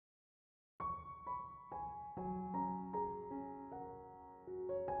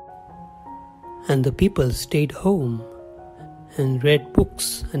And the people stayed home and read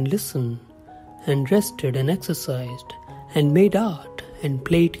books and listened and rested and exercised and made art and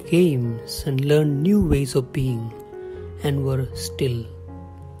played games and learned new ways of being and were still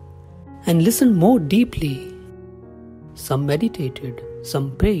and listened more deeply. Some meditated,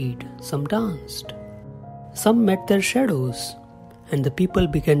 some prayed, some danced, some met their shadows, and the people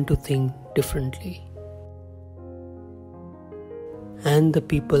began to think differently. And the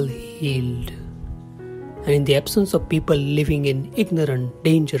people healed. And in the absence of people living in ignorant,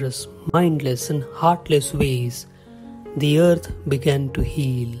 dangerous, mindless and heartless ways, the earth began to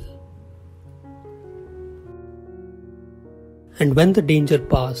heal. And when the danger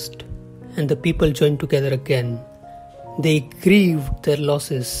passed and the people joined together again, they grieved their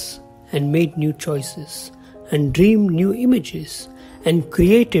losses and made new choices and dreamed new images and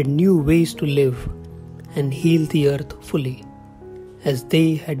created new ways to live and heal the earth fully as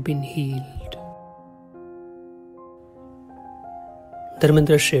they had been healed.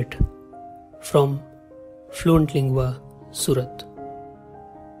 Dharmendra Sheth from Fluent Lingua, Surat.